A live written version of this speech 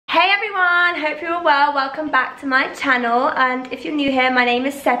Hey everyone, hope you're well. Welcome back to my channel, and if you're new here, my name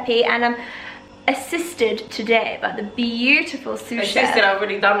is Seppi and I'm assisted today by the beautiful SOOO chef. Assisted, I've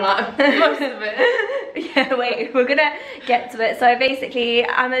already done like most of it. Yeah, wait, we're gonna get to it. So basically,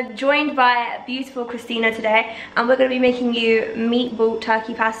 I'm joined by beautiful Christina today, and we're gonna be making you meatball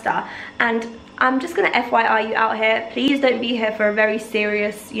turkey pasta. And I'm just gonna FYI you out here, please don't be here for a very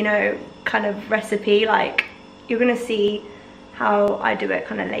serious, you know, kind of recipe. Like, you're gonna see how I do it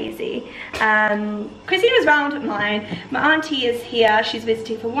kind of lazy. Christina's round at mine. My auntie is here. She's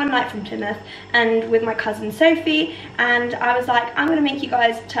visiting for one night from Plymouth, and with my cousin Sophie. And I was like, I'm gonna make you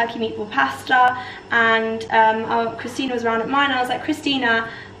guys turkey meatball pasta. And Christina was round at mine. I was like, Christina,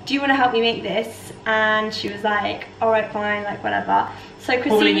 do you want to help me make this? And she was like, all right, fine, like whatever. So Christina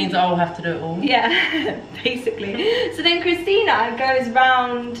probably means I'll have to do it all. Yeah, basically. So then Christina goes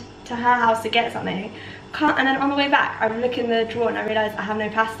round to her house to get something. And then on the way back, I look in the drawer and I realised I have no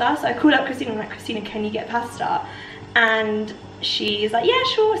pasta. So I called up Christina and I'm like, Christina, can you get pasta? And she's like, yeah,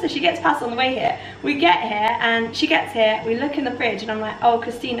 sure. So she gets pasta on the way here. We get here and she gets here. We look in the fridge and I'm like, oh,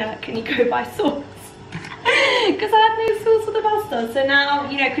 Christina, can you go buy sauce? Because I had no sauce for the pasta. So now,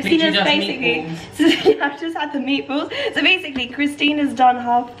 you know, Christina's basically... So yeah, I've just had the meatballs. So basically, Christina's done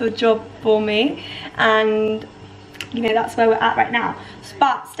half the job for me. And, you know, that's where we're at right now.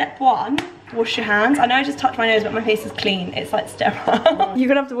 But step one, wash your hands. I know I just touched my nose, but my face is clean. It's like sterile. You're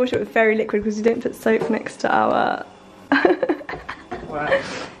gonna have to wash it with fairy liquid because you don't put soap next to our... Right.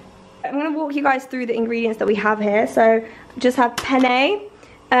 I'm gonna walk you guys through the ingredients that we have here. So just have penne,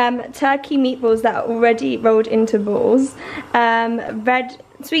 turkey meatballs that are already rolled into balls, red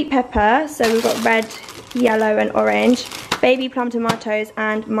sweet pepper, so we've got red, yellow and orange, baby plum tomatoes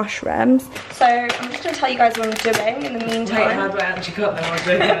and mushrooms. So I'm just gonna tell you guys what I'm doing in the meantime. Wait, how do I actually cut them? I was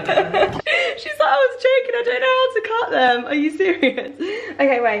joking. She's like, I was joking, I don't know how to cut them. Are you serious?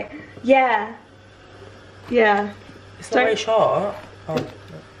 Okay, wait. Yeah. Yeah. It's not very sharp. Oh.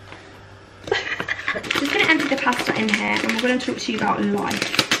 Just gonna empty the pasta in here and we're gonna talk to you about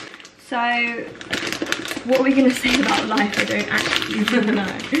life. So, what are we gonna say about life? I don't actually even know.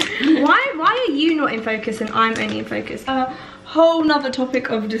 Why are you not in focus and I'm only in focus? A whole nother topic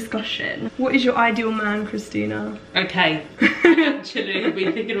of discussion. What is your ideal man, Christina? Okay. Actually, I've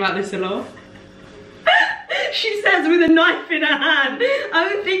been thinking about this a lot. She says with a knife in her hand. I've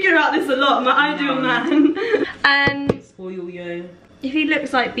been thinking about this a lot, my ideal man. Spoil you. If he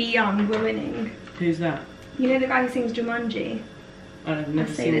looks like Be Young, we're winning. Who's that? You know the guy who sings Jumanji? I've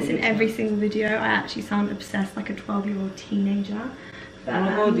never I say this in every single video. I actually sound obsessed like a 12-year-old teenager. But, oh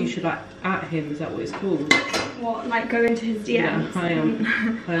my god, you should like at him, is that what it's called? What, like go into his DMs?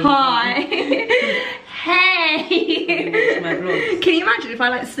 Yeah, hi. Hey! Can you imagine if I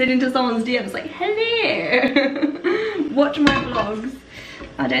like slid into someone's DMs like, hello? Watch my vlogs.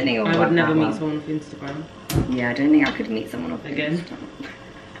 I don't think it would work. I would never meet someone off Instagram. Yeah, I don't think I could meet someone off again. Instagram.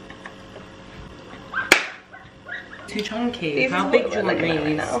 Too chunky. How big do you want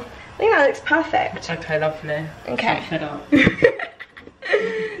these? Now. I think that looks perfect. Okay, lovely. Okay. I'm fed up.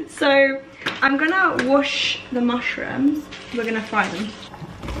 So, I'm gonna wash the mushrooms. We're gonna fry them.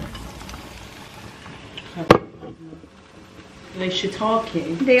 Are they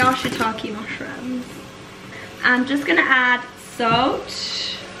shiitake? They are shiitake mushrooms. I'm just gonna add salt,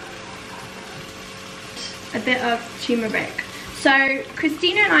 a bit of turmeric. So,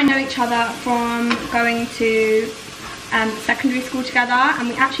 Christina and I know each other from going to secondary school together, and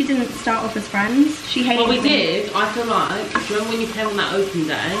we actually didn't start off as friends. She hated me. Well, we did. I feel like, do you remember when you came on that open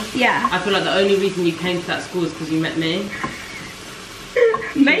day? Yeah. I feel like the only reason you came to that school is because you met me.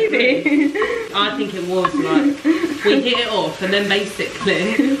 Maybe. I think it was like, we hit it off, and then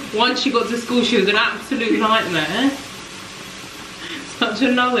basically, once she got to school, she was an absolute nightmare. Such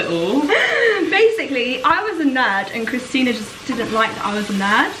a know-it-all. Basically, I was a nerd, and Christina just didn't like that I was a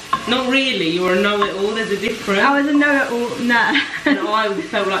nerd. Not really, you're a know-it-all, there's a difference. I was a know-it-all nerd. And I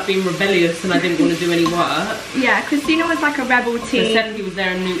felt like being rebellious and I didn't want to do any work. Yeah, Christina was like a rebel teen. So Seppi was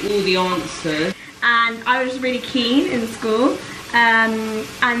there and knew all the answers. And I was really keen in school. And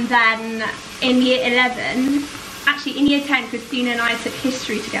then in year 11, actually in year 10, Christina and I took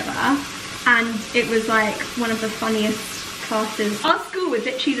history together. And it was like one of the funniest classes. Our school was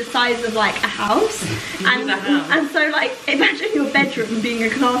literally the size of like a house. And so like, imagine your bedroom being a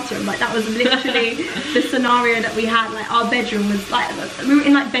classroom. Like that was literally the scenario that we had. Like our bedroom was like, we were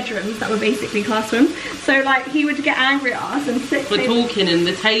in like bedrooms that were basically classrooms. So like he would get angry at us and sit. We're talking, and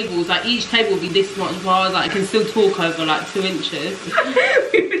the tables, like each table would be this much wide. Like I can still talk over like 2 inches.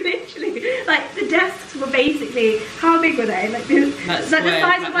 We were literally, like the desks were basically, how big were they? Like this, like the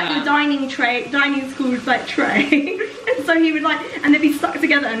size of like your dining school like tray. And So he would like, and they'd be stuck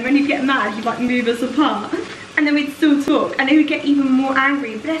together, and when he'd get mad, he'd like move us apart. And then we'd still talk, and he would get even more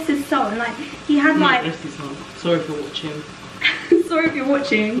angry. Bless his soul, and like, he had like... Bless his soul. Sorry for watching. Sorry if you're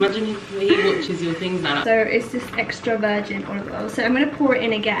watching. Imagine if he watches your things now. So it's just extra virgin olive oil. So I'm going to pour it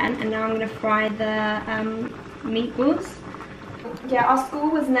in again, and now I'm going to fry the meatballs. Yeah, our school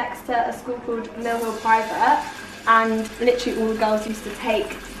was next to a school called Mill Hill Private, and literally all the girls used to take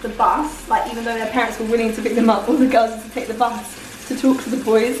the bus. Like, even though their parents were willing to pick them up, all the girls used to take the bus to talk to the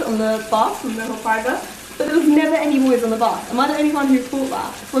boys on the bus from Mill Hill Private. But there was never any boys on the bus. Am I the only one who thought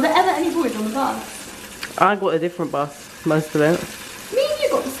that? Were there ever any boys on the bus? I got a different bus, most of it. Me and you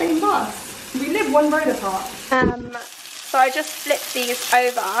got the same bus. We live one road apart. So I just flipped these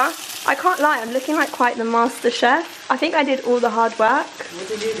over. I can't lie, I'm looking like quite the master chef. I think I did all the hard work. What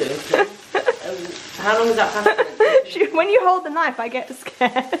did you do? How long is that pasta? When you hold the knife, I get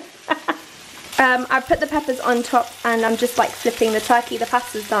scared. I put the peppers on top, and I'm just like flipping the turkey. The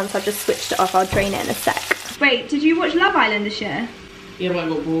pasta's done, so I've just switched it off. I'll drain it in a sec. Wait, did you watch Love Island this year? Yeah, but I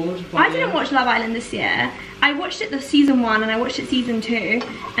got bored. I didn't watch Love Island this year. I watched it the season 1, and I watched it season 2,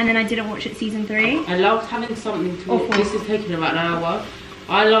 and then I didn't watch it season 3. I loved having something to watch. This is taking about an hour.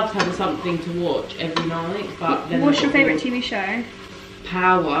 I loved having something to watch every night, but then... What's your favourite TV show?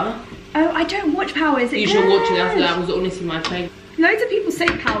 Power. Oh, I don't watch Power. Is it You should watch it. That was honestly my favourite. Loads of people say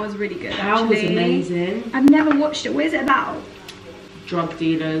Power's really good. Power was amazing. I've never watched it. What is it about? Drug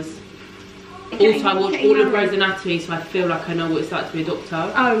dealers. Also, I watch all of Grey's Anatomy, so I feel like I know what it's like to be a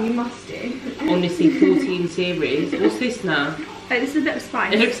doctor. Oh, you must do. Honestly, 14 series. What's this now? Oh, this is a bit of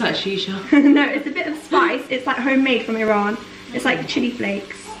spice. It looks like shisha. No, it's a bit of spice. It's like homemade from Iran. It's like chili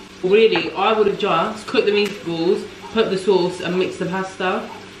flakes. Really, I would have just cooked the meatballs, put the sauce, and mixed the pasta.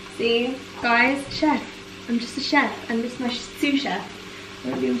 See, guys, chef. I'm just a chef, and this is my sous chef. I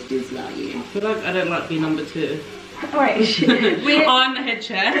won't be able to do this without you. I feel like I don't like being number 2. Alright, I'm the head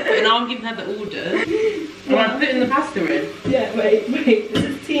chef, and I'm giving her the orders. And I'm putting the pasta in. Yeah, wait. This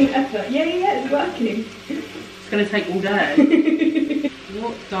is team effort. Yeah, it's working. It's going to take all day.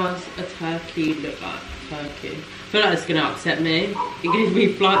 What does a turkey look like? Turkey. I feel like it's going to upset me. You're going to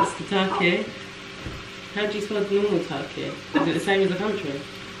be flights to Turkey. How do you spell normal turkey? Is it the same as the country?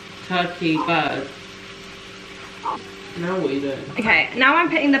 Turkey, bird. Now what are you doing? Okay, now I'm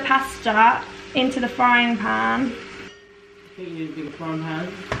putting the pasta into the frying pan. I think you need a big frying pan.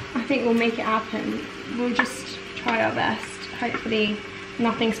 I think we'll make it happen. We'll just try our best. Hopefully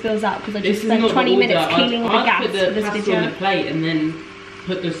nothing spills out, because I just spent 20 minutes cleaning the gas for this video. I'd put the pasta on the plate and then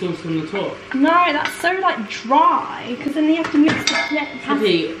put the sauce on the top. No, that's so like dry, because then you have to mix the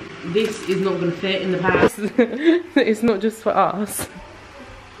pasta. This is not going to fit in the pan. It's not just for us.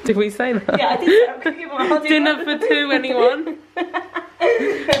 Did we say that? Yeah, I did say I'm cooking my dinner for 2, anyone?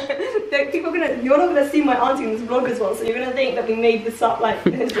 You're not gonna see my auntie in this vlog as well, so you're gonna think that we made this up like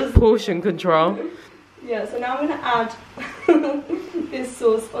it's just portion control. Yeah, so now I'm gonna add this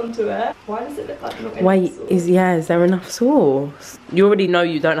sauce onto it. Why does it look like not enough sauce? Is there enough sauce? You already know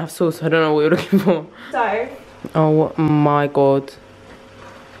you don't have sauce, so I don't know what you're looking for. So. Oh my god.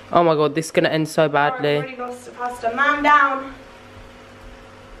 Oh my god, this is gonna end so badly. I've already lost the pasta. Man down.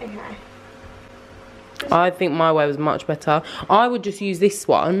 Okay. I think my way was much better. I would just use this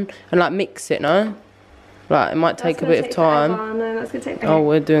one and like mix it, no? Like, it might take a bit of time. No, that's gonna take forever. Oh,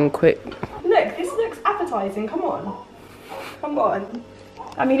 we're doing quick. Look, this looks appetizing. Come on. Come on.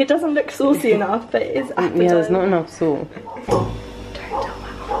 I mean, it doesn't look saucy enough, but it is appetizing. Yeah, there's not enough sauce. Don't tell my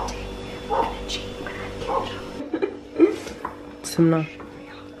auntie. I'm gonna cheat. I'm gonna catch. Some no.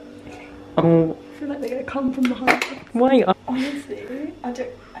 Oh. I feel like they're gonna come from behind. Wait. Honestly,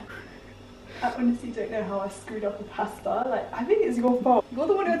 I honestly don't know how I screwed up the pasta. Like, I think it's your fault. You're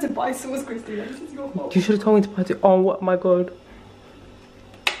the one who had to buy sauce, Christina. This is your fault. You should have told me to buy it. Oh my god.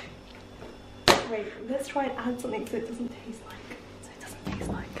 Wait, let's try and add something so it doesn't taste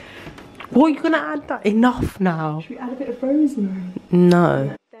like. What, are you gonna add that? Enough now. Should we add a bit of rosemary?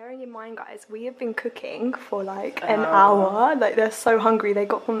 No. Bearing in mind, guys, we have been cooking for like an hour. Like, they're so hungry. They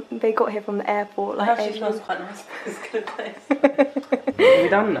got here from the airport. Like, actually smells quite nice. It's good taste. Are we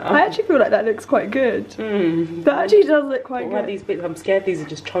done now? I actually feel like that looks quite good. That actually does look quite good. These bits, I'm scared these are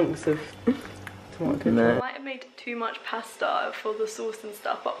just chunks of tomato ketchup. I might have made too much pasta for the sauce and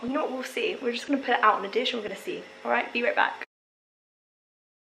stuff, but you know what, we'll see. We're just gonna put it out on a dish and we're gonna see. Alright, be right back.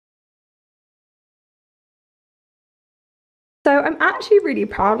 So I'm actually really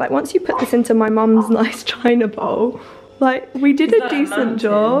proud. Like, once you put this into my mum's nice china bowl, like, we did a decent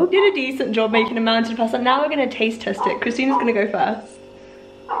job. We did a decent job making a mountain pasta. Now we're gonna taste test it. Christina's gonna go first.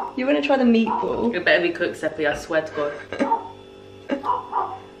 You're gonna try the meatball. It better be cooked, Seppi, I swear to God.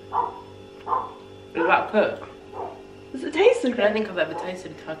 Is that cooked? Does it taste I okay? don't think I've ever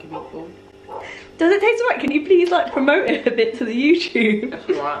tasted a turkey meatball. Does it taste alright? Can you please like promote it a bit to the YouTube? That's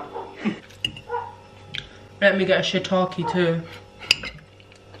alright. Let me get a shiitake too.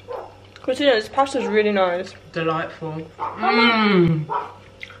 Christina, this pasta's really nice. Delightful. Mmm.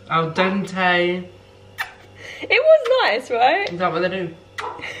 Al dente. It was nice, right? Is that what they do?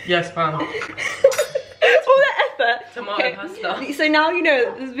 Yes, ma'am. All that effort. Tomato pasta. So now you know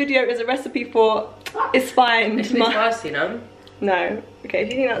that this video is a recipe for it's fine. It's a bit spicy, no? No. Okay, if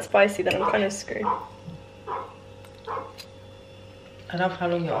you think that's spicy, then I'm kind of screwed. I love how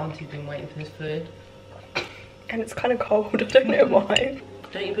long your auntie's been waiting for this food. And it's kind of cold, I don't know why.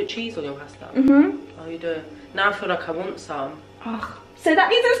 Don't you put cheese on your pasta? Mm-hmm. Oh, you do? Now I feel like I want some. Oh, so that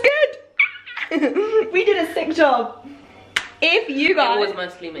means it's good! We did a sick job. If you guys... It was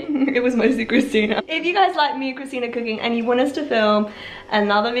mostly me. It was mostly Christina. If you guys like me and Christina cooking and you want us to film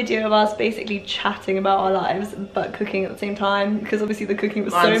another video of us basically chatting about our lives but cooking at the same time, because obviously the cooking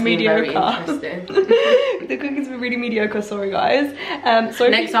was so mediocre. The cooking's been really mediocre, sorry guys. So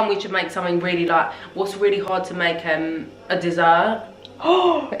next time we should make something really like, what's really hard to make a dessert.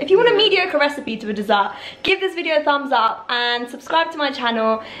 Oh, if you want a mediocre recipe to a dessert, give this video a thumbs up and subscribe to my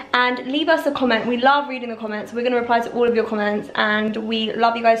channel and leave us a comment. We love reading the comments. We're going to reply to all of your comments and we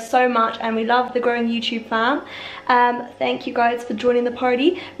love you guys so much and we love the growing YouTube fam. Thank you guys for joining the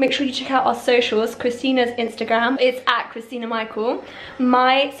party. Make sure you check out our socials. Christina's Instagram, it's at Christina Michael.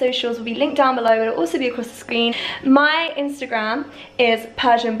 My socials will be linked down below. It'll also be across the screen. My Instagram is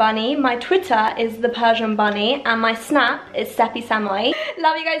Persian Bunny. My Twitter is the Persian Bunny and my Snap is Seppi Samoy.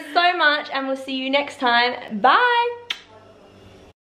 Love you guys so much and we'll see you next time. Bye!